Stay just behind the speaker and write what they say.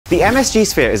The MSG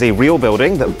Sphere is a real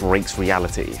building that breaks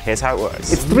reality. Here's how it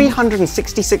works. It's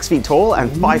 366 feet tall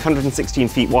and 516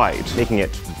 feet wide, making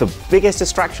it the biggest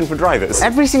distraction for drivers.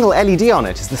 Every single LED on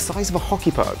it is the size of a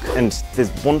hockey puck, and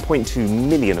there's 1.2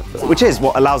 million of them, which is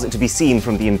what allows it to be seen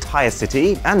from the entire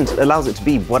city and allows it to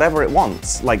be whatever it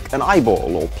wants, like an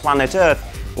eyeball or planet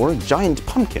Earth, or a giant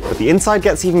pumpkin. But the inside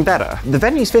gets even better. The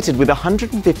venue's fitted with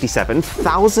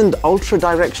 157,000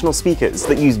 ultra-directional speakers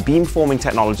that use beamforming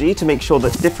technology to make sure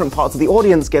that different parts of the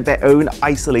audience get their own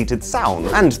isolated sound.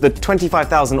 And the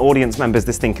 25,000 audience members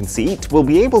this thing can seat will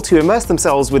be able to immerse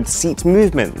themselves with seat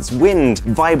movements, wind,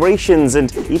 vibrations,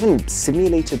 and even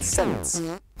simulated scents.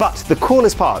 But the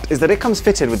coolest part is that it comes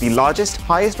fitted with the largest,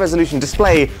 highest resolution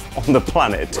display on the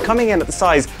planet, coming in at the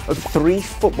size of 3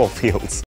 football fields.